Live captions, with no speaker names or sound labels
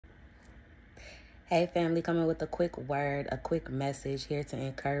Hey family, coming with a quick word, a quick message, here to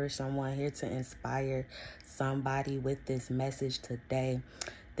encourage someone, here to inspire somebody with this message today.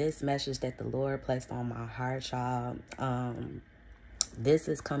 This message that the Lord placed on my heart, y'all. This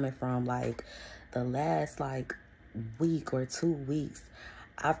is coming from the last week or 2 weeks.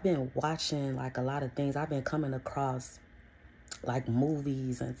 I've been watching a lot of things. I've been coming across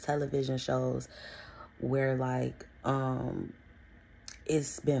movies and television shows where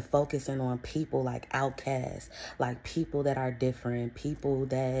it's been focusing on people like outcasts, like people that are different, people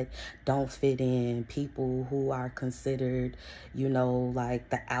that don't fit in, people who are considered,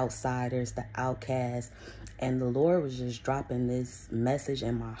 the outsiders, the outcasts. And the Lord was just dropping this message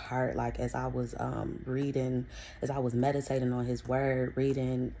in my heart, as I was reading, as I was meditating on his word,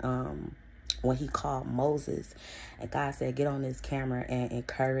 reading when he called Moses. And God said, get on this camera and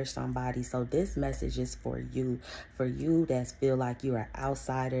encourage somebody. So this message is for you that feel like you're an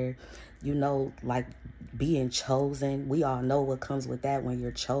outsider, being chosen. We all know what comes with that when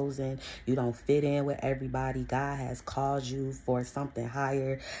you're chosen. You don't fit in with everybody. God has called you for something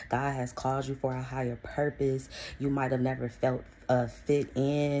higher. God has called you for a higher purpose. You might have never felt fit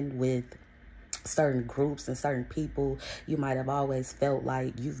in with certain groups and certain people. You might have always felt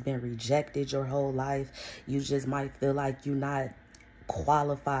like you've been rejected your whole life. You just might feel like you're not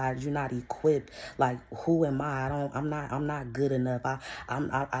qualified, you're not equipped. Like, who am I? I'm not good enough.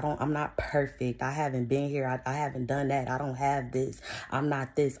 I'm not perfect. I haven't been here. I haven't done that. I don't have this. I'm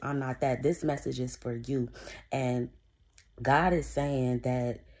not this. I'm not that. This message is for you. And God is saying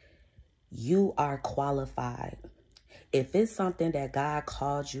that you are qualified. If it's something that God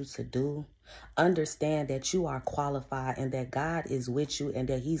called you to do, understand that you are qualified and that God is with you and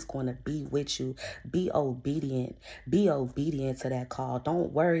that he's going to be with you. Be obedient. Be obedient to that call.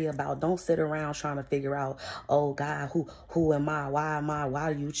 Don't sit around trying to figure out, oh God, who am I? Why am I? Why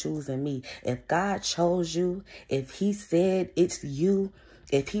are you choosing me? If God chose you, if he said it's you,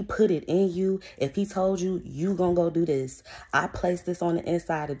 if he put it in you, if he told you, you gonna go do this, I placed this on the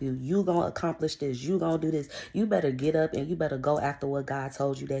inside of you, you gonna accomplish this, you gonna do this, you better get up and you better go after what God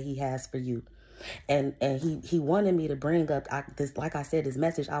told you that he has for you. And he wanted me to bring up this, like I said, this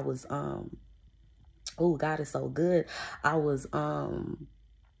message. I was, oh, God is so good. I was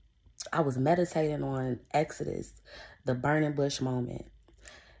meditating on Exodus, the burning bush moment.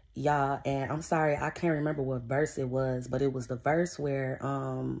 Y'all, and I'm sorry, I can't remember what verse it was, but it was the verse where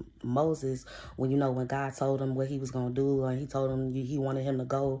Moses, when God told him what he was going to do, and he told him he wanted him to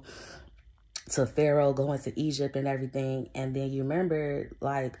go to Pharaoh, go into Egypt and everything. And then you remember,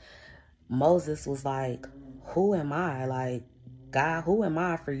 Moses was like, who am I? Like, God, who am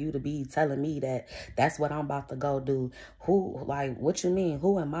I for you to be telling me that that's what I'm about to go do? What you mean?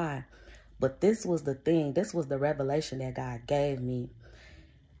 Who am I? But this was the thing. This was the revelation that God gave me.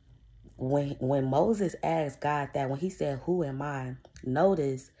 When Moses asked God that, when he said, who am I?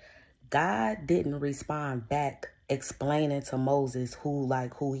 Notice God didn't respond back explaining to Moses who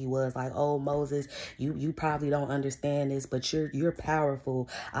he was. Like, oh, Moses, you probably don't understand this, but you're powerful.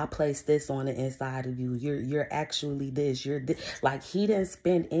 I placed this on the inside of you. You're actually this. You're this. Like, he didn't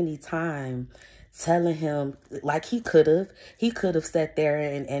spend any time telling him, like he could have sat there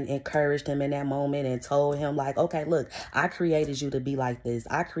and encouraged him in that moment and told him, like, okay, look, I created you to be like this.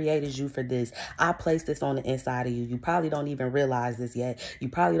 I created you for this. I placed this on the inside of you. You probably don't even realize this yet. You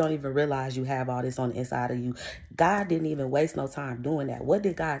probably don't even realize you have all this on the inside of you. God didn't even waste no time doing that. What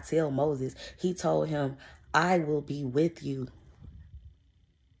did God tell Moses? He told him, I will be with you.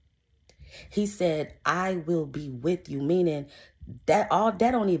 He said, I will be with you, meaning that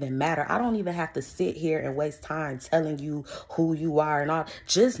don't even matter. I don't even have to sit here and waste time telling you who you are and all.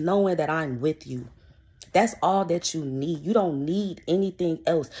 Just knowing that I'm with you. That's all that you need. You don't need anything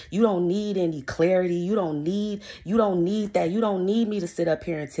else. You don't need any clarity. You don't need that. You don't need me to sit up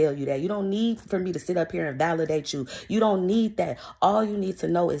here and tell you that. You don't need for me to sit up here and validate you. You don't need that. All you need to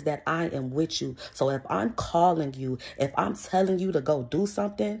know is that I am with you. So if I'm calling you, if I'm telling you to go do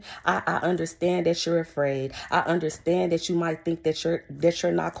something, I understand that you're afraid. I understand that you might think that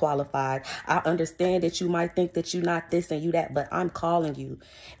you're not qualified. I understand that you might think that you're not this and you that, but I'm calling you.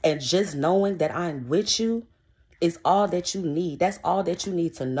 And just knowing that I'm with you is all that you need. That's all that you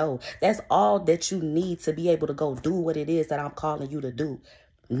need to know. That's all that you need to be able to go do what it is that I'm calling you to do.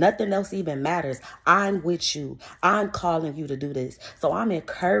 Nothing else even matters. I'm with you. I'm calling you to do this. So I'm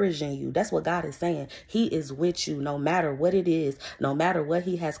encouraging you. That's what God is saying. He is with you no matter what it is, no matter what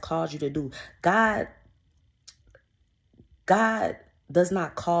he has called you to do. God does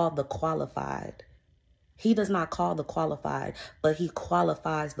not call the qualified. He does not call the qualified, but he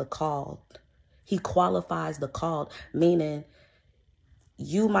qualifies the called. He qualifies the called, meaning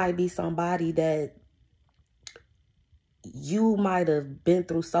you might be somebody that You might have been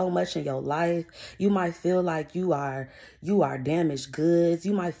through so much in your life. You might feel like you are damaged goods.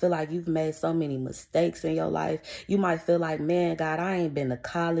 You might feel like you've made so many mistakes in your life. You might feel like, man, God, I ain't been to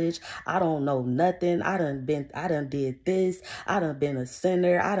college. I don't know nothing. I done did this. I done been a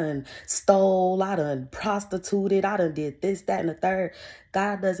sinner. I done stole. I done prostituted. I done did this, that, and the third.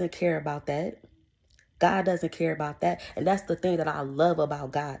 God doesn't care about that. God doesn't care about that. And that's the thing that I love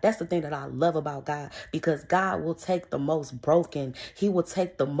about God. That's the thing that I love about God, because God will take the most broken. He will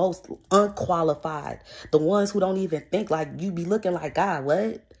take the most unqualified, the ones who don't even think. Like, you be looking like, God,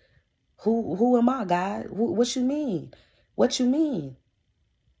 what? Who am I, God? What you mean? What you mean?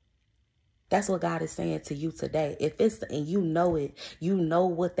 That's what God is saying to you today. If it's, and you know it, you know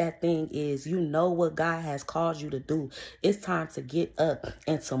what that thing is, you know what God has called you to do. It's time to get up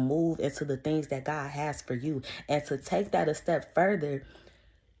and to move into the things that God has for you, and to take that a step further.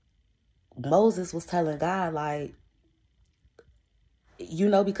 Moses was telling God, like, you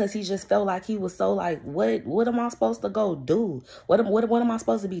know, because he just felt like he was so like, what am I supposed to go do? What am I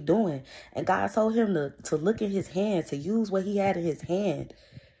supposed to be doing? And God told him to look in his hand, to use what he had in his hand.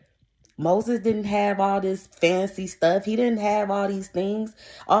 Moses didn't have all this fancy stuff. He didn't have all these things.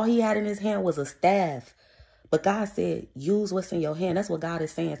 All he had in his hand was a staff. But God said, use what's in your hand. That's what God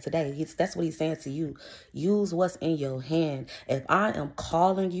is saying today. That's what he's saying to you. Use what's in your hand. If I am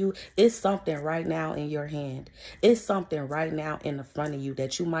calling you, it's something right now in your hand. It's something right now in the front of you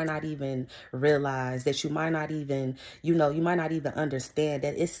that you might not even realize, that you might not even, you might not even understand,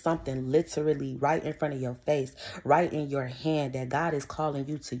 that it's something literally right in front of your face, right in your hand, that God is calling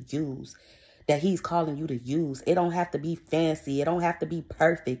you to use. That he's calling you to use. It don't have to be fancy. It don't have to be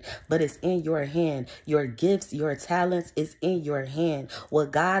perfect, but it's in your hand. Your gifts, your talents is in your hand.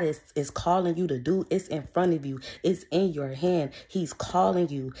 What God is calling you to do is in front of you. It's in your hand. He's calling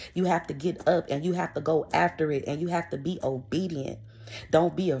you. You have to get up and you have to go after it, and you have to be obedient.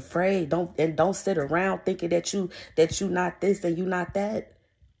 Don't be afraid. Don't sit around thinking that you not this and you not that.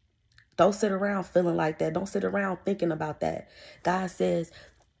 Don't sit around feeling like that. Don't sit around thinking about that.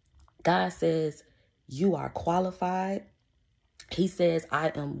 God says, you are qualified. He says,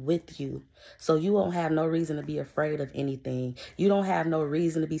 I am with you. So you don't have no reason to be afraid of anything. You don't have no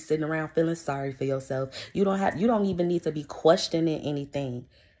reason to be sitting around feeling sorry for yourself. You don't even need to be questioning anything.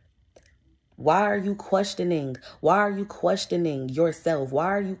 Why are you questioning? Why are you questioning yourself? Why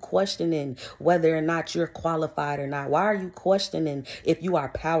are you questioning whether or not you're qualified or not? Why are you questioning if you are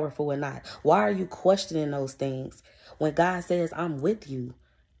powerful or not? Why are you questioning those things? When God says, I'm with you.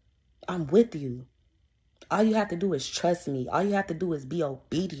 I'm with you. All you have to do is trust me. All you have to do is be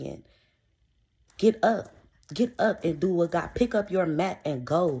obedient. Get up. Get up and do what God. Pick up your mat and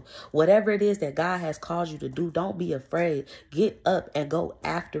go. Whatever it is that God has called you to do, don't be afraid. Get up and go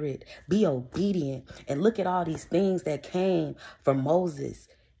after it. Be obedient. And look at all these things that came from Moses.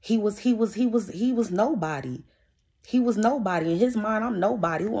 He was nobody. He was nobody. In his mind, I'm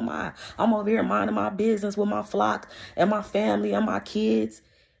nobody. Who am I? I'm over here minding my business with my flock and my family and my kids.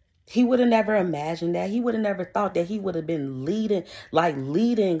 He would have never imagined that. He would have never thought that he would have been leading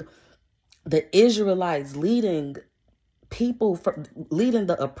the Israelites, leading people, leading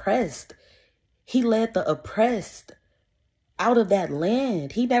the oppressed. He led the oppressed out of that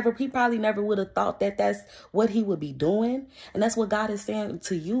land. He probably never would have thought that that's what he would be doing. And that's what God is saying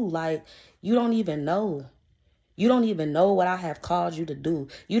to you. Like, you don't even know. You don't even know what I have called you to do.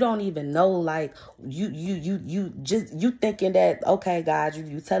 You don't even know, like, you thinking that, okay, God,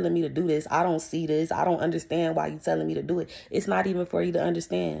 you telling me to do this. I don't see this. I don't understand why you telling me to do it. It's not even for you to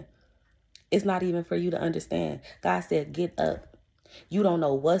understand. It's not even for you to understand. God said, get up. You don't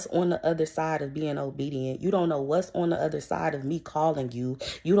know what's on the other side of being obedient. You don't know what's on the other side of me calling you.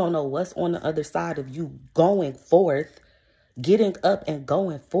 You don't know what's on the other side of you going forth, getting up and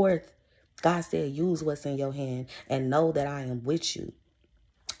going forth. God said, use what's in your hand and know that I am with you.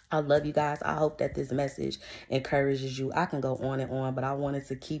 I love you guys. I hope that this message encourages you. I can go on and on, but I wanted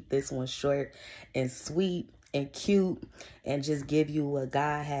to keep this one short and sweet and cute and just give you what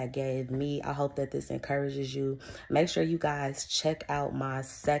God had gave me. I hope that this encourages you. Make sure you guys check out my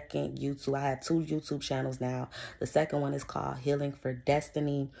second YouTube. I have 2 YouTube channels now. The second one is called Healing for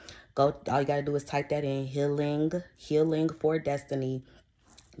Destiny. All you got to do is type that in, Healing for Destiny.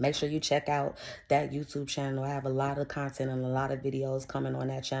 Make sure you check out that YouTube channel. I have a lot of content and a lot of videos coming on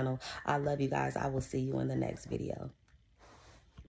that channel. I love you guys. I will see you in the next video.